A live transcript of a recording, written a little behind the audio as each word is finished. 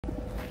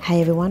Hi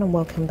everyone and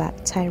welcome back.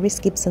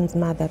 Tyrese Gibson's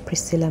mother,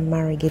 Priscilla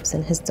Murray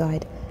Gibson, has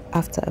died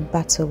after a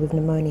battle with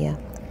pneumonia.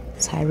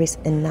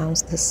 Tyrese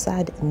announced the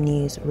sad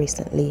news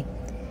recently.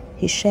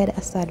 He shared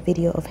a sad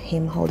video of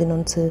him holding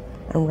onto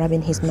and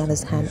rubbing his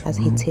mother's hand as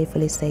he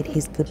tearfully said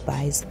his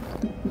goodbyes.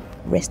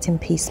 "Rest in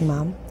peace,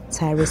 Mum,"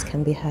 Tyrese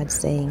can be heard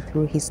saying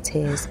through his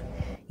tears.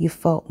 "You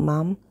fought,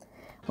 Mum.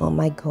 Oh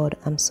my God,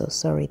 I'm so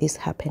sorry this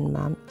happened,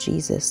 Mum.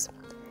 Jesus."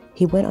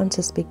 He went on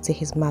to speak to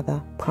his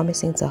mother,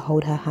 promising to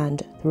hold her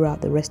hand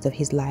throughout the rest of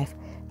his life,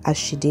 as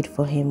she did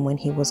for him when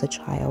he was a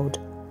child.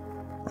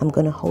 "I'm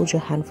going to hold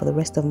your hand for the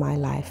rest of my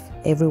life,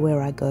 everywhere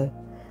I go.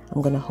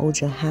 I'm going to hold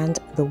your hand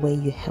the way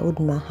you held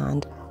my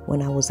hand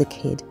when I was a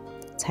kid,"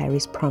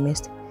 Tyrese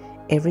promised.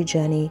 "Every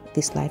journey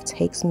this life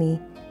takes me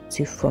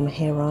to from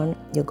here on,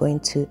 you're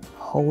going to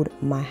hold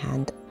my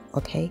hand,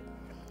 okay?"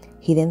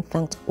 He then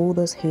thanked all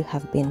those who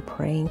have been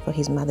praying for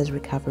his mother's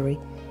recovery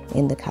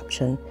in the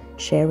caption,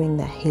 sharing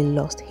that he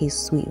lost his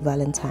sweet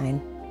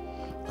Valentine.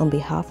 "On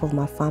behalf of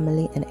my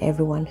family and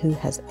everyone who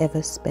has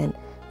ever spent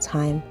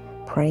time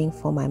praying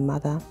for my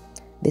mother,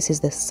 this is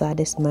the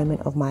saddest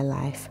moment of my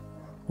life.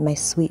 My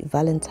sweet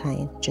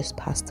Valentine just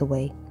passed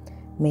away.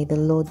 May the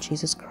Lord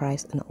Jesus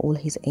Christ and all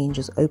his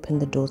angels open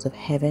the doors of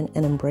heaven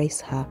and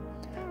embrace her.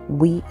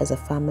 We as a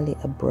family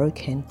are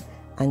broken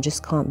and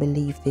just can't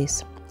believe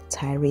this,"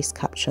 Tyrese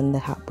captioned the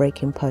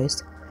heartbreaking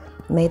post.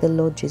 "May the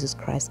Lord Jesus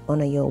Christ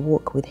honor your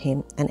walk with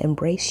him and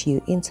embrace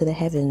you into the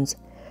heavens.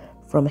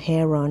 From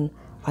here on,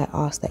 I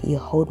ask that you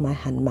hold my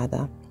hand,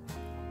 Mother,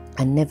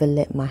 and never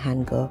let my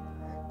hand go.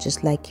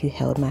 Just like you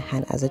held my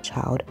hand as a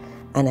child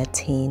and a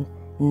teen,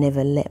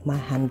 never let my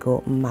hand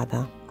go,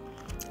 Mother."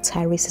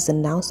 Tyrese's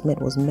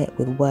announcement was met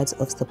with words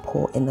of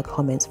support in the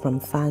comments from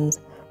fans,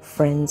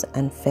 friends,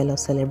 and fellow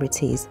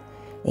celebrities,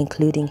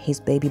 including his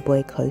baby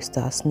boy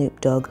co-star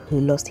Snoop Dogg, who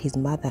lost his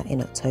mother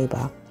in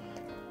October.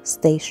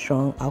 "Stay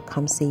strong, I'll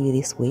come see you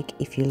this week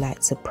if you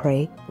like to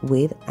pray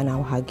with, and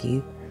I'll hug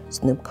you,"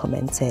 Snoop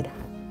commented.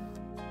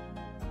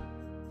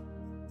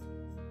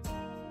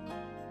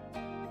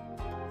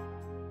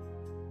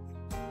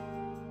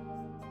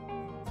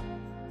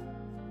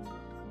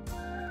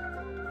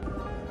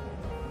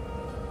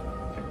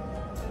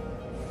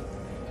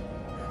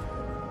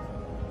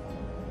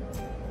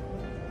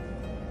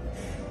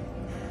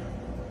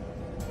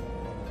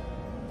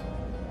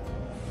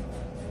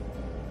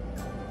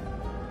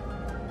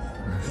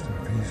 Rest in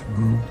peace,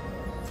 Mom.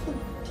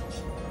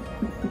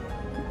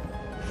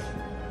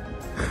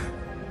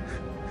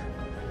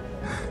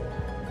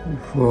 You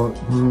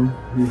fought, Mom.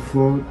 You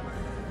fought.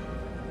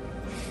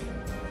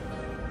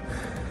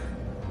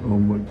 Oh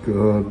my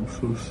God, I'm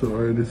so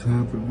sorry this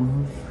happened,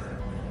 Mom.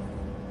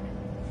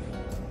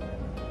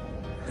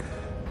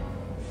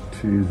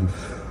 Jesus.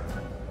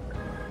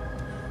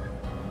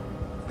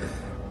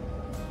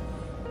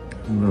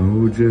 I'm gonna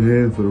hold your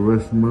hand for the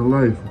rest of my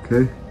life,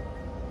 okay?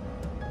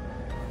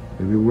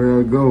 Everywhere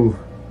I go,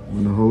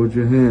 I'm gonna hold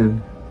your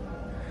hand.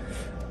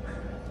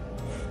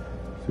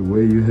 It's the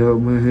way you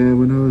held my hand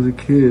when I was a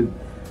kid.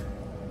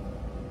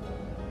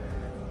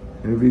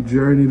 Every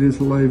journey this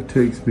life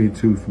takes me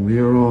to from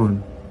here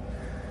on,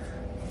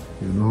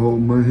 you're gonna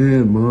hold my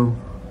hand, Mom,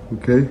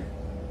 okay?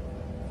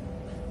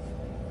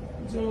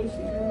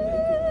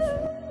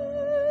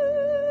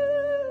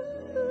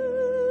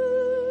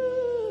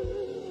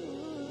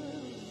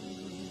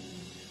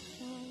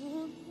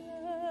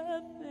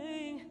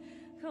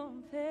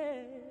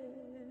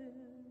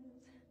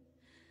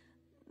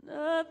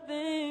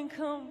 Nothing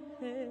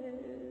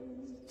compares.